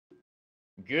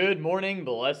Good morning,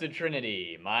 Blessed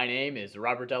Trinity. My name is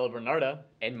Della Bernarda,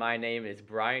 And my name is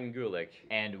Brian Gulick.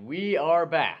 and we are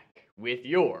back with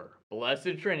your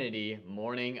Blessed Trinity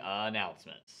morning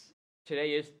announcements.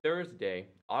 Today is Thursday,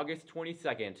 August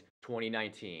 22nd,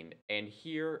 2019, and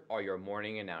here are your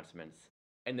morning announcements.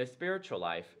 In the spiritual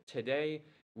life, today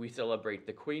we celebrate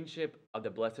the Queenship of the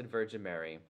Blessed Virgin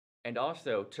Mary. And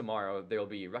also, tomorrow there will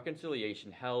be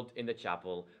reconciliation held in the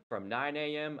chapel from 9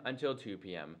 a.m. until 2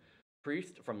 p.m.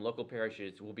 Priests from local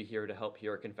parishes will be here to help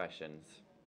hear confessions.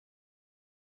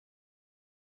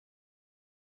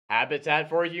 Habitat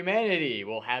for Humanity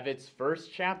will have its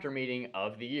first chapter meeting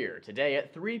of the year today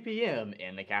at 3 p.m.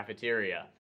 in the cafeteria.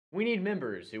 We need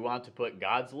members who want to put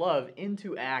God's love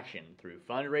into action through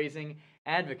fundraising,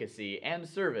 advocacy, and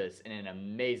service in an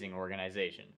amazing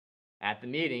organization. At the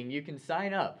meeting, you can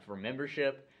sign up for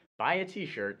membership, buy a t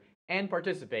shirt, and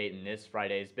participate in this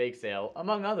Friday's bake sale,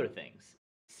 among other things.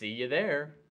 See you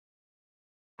there!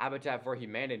 Habitat for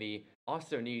Humanity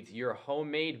also needs your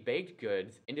homemade baked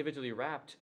goods individually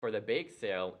wrapped for the bake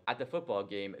sale at the football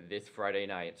game this Friday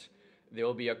night. There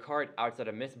will be a cart outside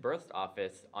of Miss Berth's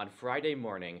office on Friday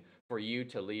morning for you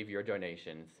to leave your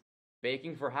donations.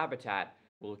 Baking for Habitat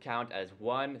will count as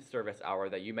one service hour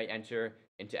that you may enter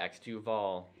into X2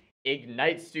 Vol.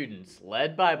 Ignite students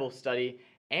led Bible study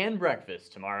and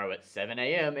breakfast tomorrow at 7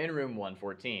 a.m. in room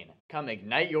 114. Come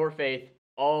ignite your faith.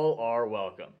 All are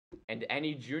welcome. And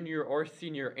any junior or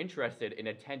senior interested in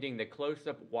attending the Close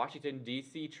Up Washington,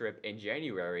 D.C. trip in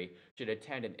January should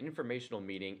attend an informational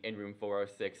meeting in room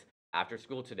 406 after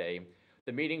school today.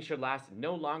 The meeting should last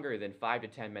no longer than 5 to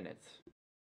 10 minutes.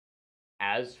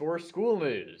 As for school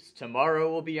news,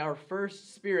 tomorrow will be our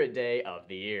first Spirit Day of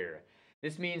the year.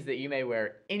 This means that you may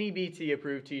wear any BT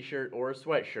approved t shirt or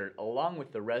sweatshirt along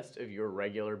with the rest of your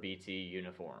regular BT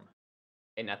uniform.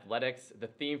 In athletics, the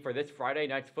theme for this Friday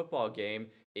night's football game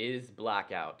is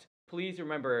blackout. Please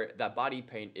remember that body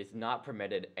paint is not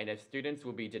permitted and if students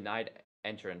will be denied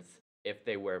entrance if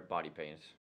they wear body paint.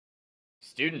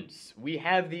 Students, we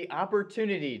have the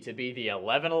opportunity to be the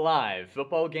 11 Alive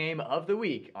football game of the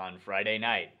week on Friday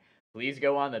night. Please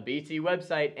go on the BT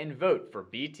website and vote for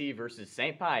BT versus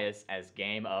St. Pius as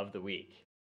game of the week.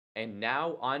 And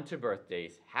now on to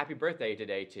birthdays. Happy birthday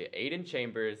today to Aiden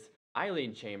Chambers,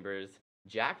 Eileen Chambers,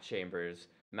 Jack Chambers,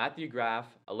 Matthew Graff,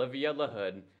 Olivia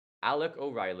LaHood, Alec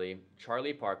O'Reilly,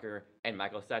 Charlie Parker, and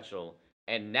Michael Setchell.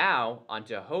 And now on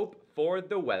to Hope for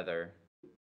the weather.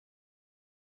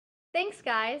 Thanks,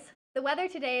 guys. The weather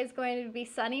today is going to be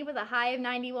sunny with a high of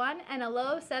 91 and a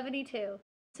low of 72.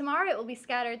 Tomorrow it will be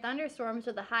scattered thunderstorms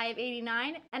with a high of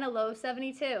 89 and a low of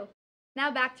 72.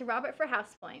 Now back to Robert for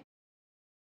House Point.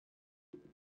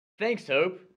 Thanks,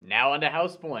 Hope. Now on to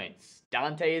house points.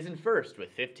 Dante is in first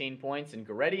with 15 points, and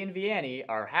Goretti and Vianney,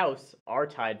 our house, are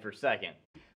tied for second.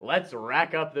 Let's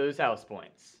rack up those house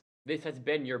points. This has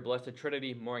been your Blessed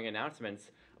Trinity morning announcements.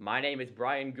 My name is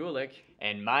Brian Gulick,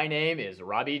 And my name is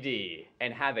Robbie D.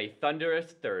 and have a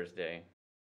thunderous Thursday.